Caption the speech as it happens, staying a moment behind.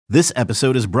This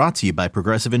episode is brought to you by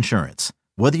Progressive Insurance.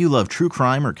 Whether you love true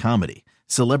crime or comedy,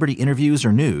 celebrity interviews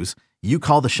or news, you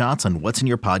call the shots on what's in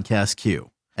your podcast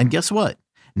queue. And guess what?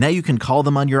 Now you can call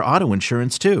them on your auto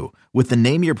insurance too with the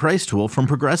Name Your Price tool from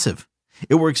Progressive.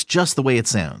 It works just the way it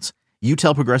sounds. You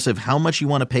tell Progressive how much you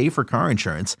want to pay for car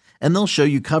insurance, and they'll show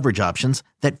you coverage options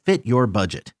that fit your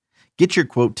budget. Get your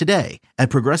quote today at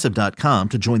Progressive.com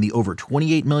to join the over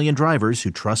 28 million drivers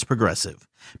who trust Progressive.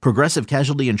 Progressive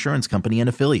Casualty Insurance Company and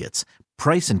Affiliates.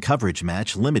 Price and coverage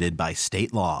match limited by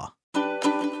state law.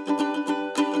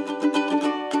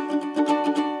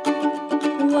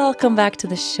 Welcome back to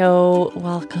the show.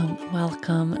 Welcome,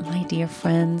 my dear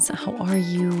friends. How are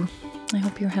you? I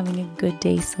hope you're having a good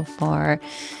day so far.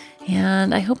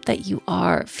 And I hope that you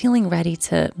are feeling ready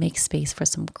to make space for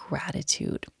some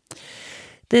gratitude.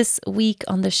 This week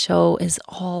on the show is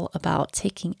all about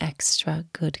taking extra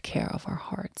good care of our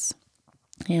hearts.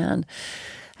 And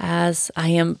as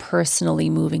I am personally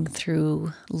moving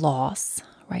through loss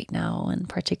right now, and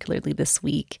particularly this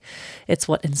week, it's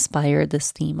what inspired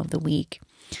this theme of the week.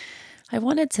 I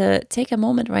wanted to take a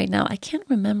moment right now. I can't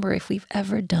remember if we've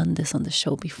ever done this on the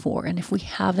show before, and if we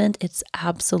haven't, it's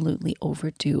absolutely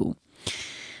overdue.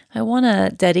 I want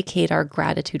to dedicate our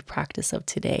gratitude practice of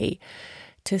today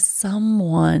to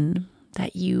someone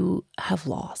that you have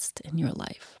lost in your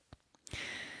life.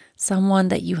 Someone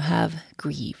that you have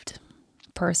grieved,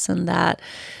 a person that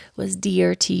was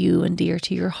dear to you and dear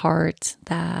to your heart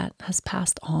that has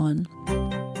passed on.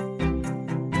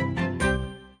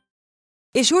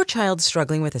 Is your child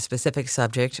struggling with a specific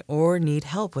subject or need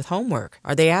help with homework?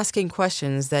 Are they asking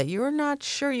questions that you're not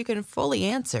sure you can fully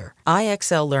answer?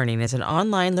 IXL Learning is an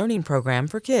online learning program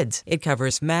for kids. It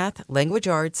covers math, language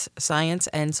arts, science,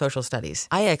 and social studies.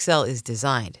 IXL is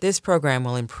designed. This program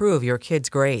will improve your kids'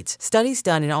 grades. Studies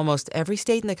done in almost every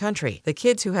state in the country. The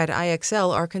kids who had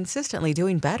IXL are consistently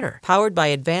doing better. Powered by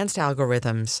advanced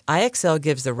algorithms, IXL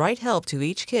gives the right help to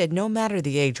each kid no matter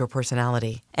the age or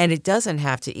personality. And it doesn't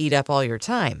have to eat up all your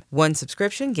time. One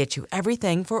subscription gets you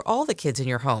everything for all the kids in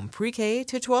your home, pre-K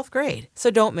to 12th grade.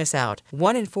 So don't miss out.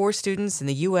 1 in 4 students in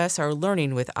the U.S. are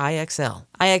learning with IXL.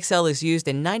 IXL is used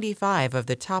in 95 of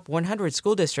the top 100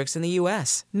 school districts in the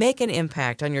U.S. Make an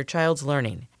impact on your child's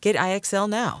learning. Get IXL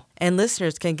now. And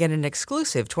listeners can get an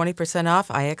exclusive 20% off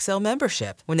IXL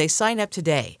membership when they sign up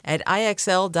today at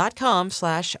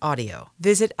IXL.com/audio.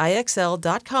 Visit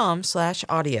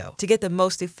IXL.com/audio to get the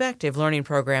most effective learning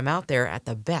program out there at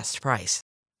the best price.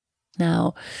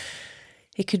 Now,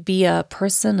 it could be a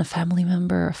person, a family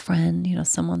member, a friend,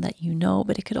 someone that you know,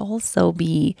 but it could also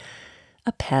be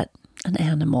a pet, an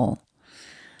animal.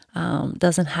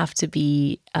 Doesn't have to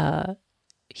be a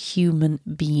human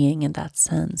being in that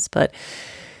sense, but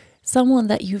someone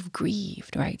that you've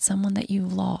grieved, right? Someone that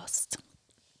you've lost.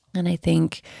 And I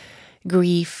think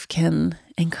grief can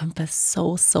encompass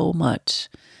so much.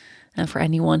 And for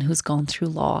anyone who's gone through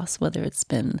loss, whether it's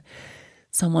been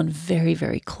someone very,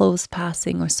 very close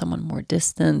passing or someone more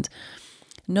distant,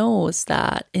 knows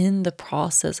that in the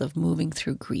process of moving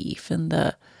through grief, in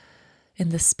the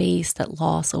space that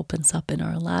loss opens up in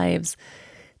our lives,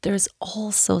 there's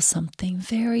also something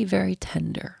very, very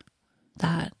tender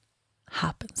that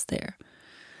happens there.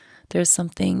 There's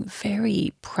something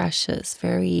very precious,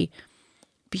 very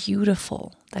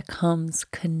beautiful that comes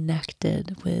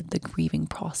connected with the grieving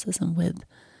process and with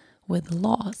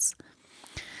loss.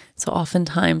 So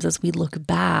oftentimes as we look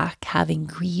back, having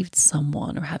grieved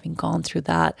someone or having gone through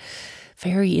that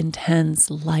very intense,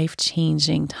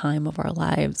 life-changing time of our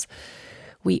lives,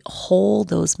 we hold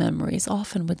those memories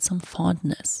often with some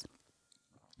fondness.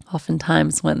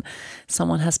 Oftentimes when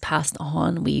someone has passed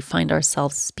on, we find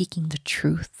ourselves speaking the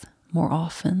truth more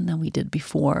often than we did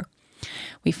before.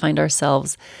 We find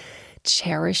ourselves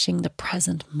cherishing the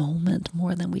present moment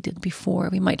more than we did before.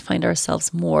 We might find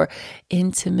ourselves more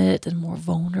intimate and more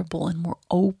vulnerable and more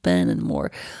open and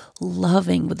more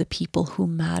loving with the people who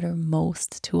matter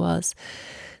most to us.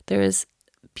 There is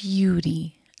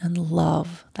beauty and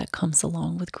love that comes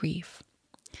along with grief.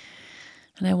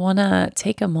 And I want to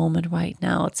take a moment right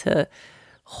now to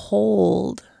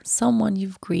hold someone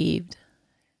you've grieved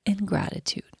in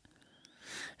gratitude.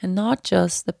 And not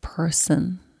just the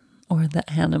person or the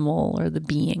animal or the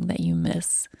being that you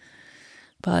miss,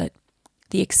 but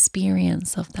the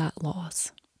experience of that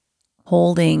loss.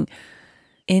 Holding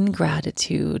in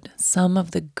gratitude some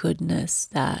of the goodness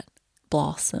that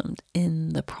blossomed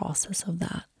in the process of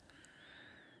that.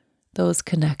 Those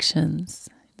connections,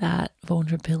 that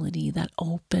vulnerability, that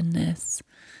openness,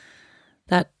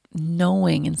 that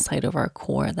knowing inside of our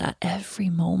core that every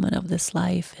moment of this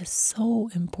life is so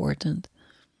important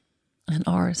and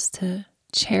ours to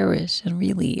cherish and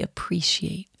really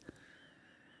appreciate.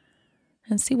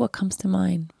 and see what comes to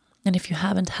mind. And if you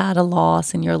haven't had a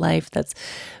loss in your life that's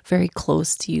very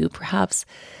close to you, perhaps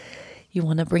you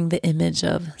want to bring the image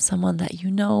of someone that you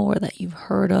know or that you've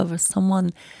heard of, or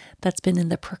someone that's been in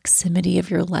the proximity of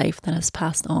your life that has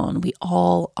passed on. We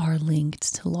all are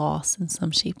linked to loss in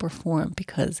some shape or form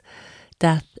because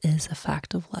death is a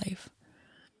fact of life.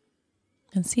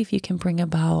 And see if you can bring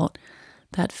about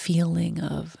that feeling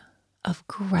of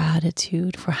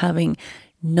gratitude for having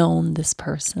known this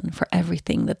person, for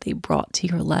everything that they brought to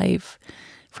your life,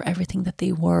 for everything that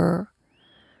they were,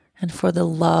 and for the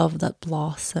love that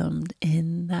blossomed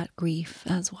in that grief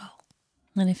as well.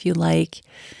 And if you like,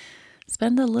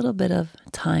 spend a little bit of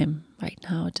time right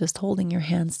now just holding your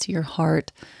hands to your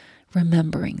heart,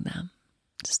 remembering them,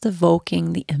 just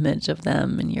evoking the image of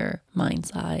them in your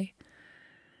mind's eye,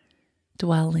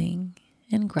 dwelling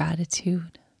in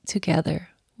gratitude together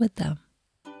with them.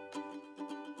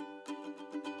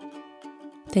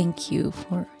 Thank you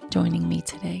for joining me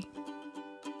today.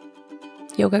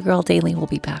 Yoga Girl Daily will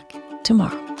be back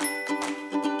tomorrow.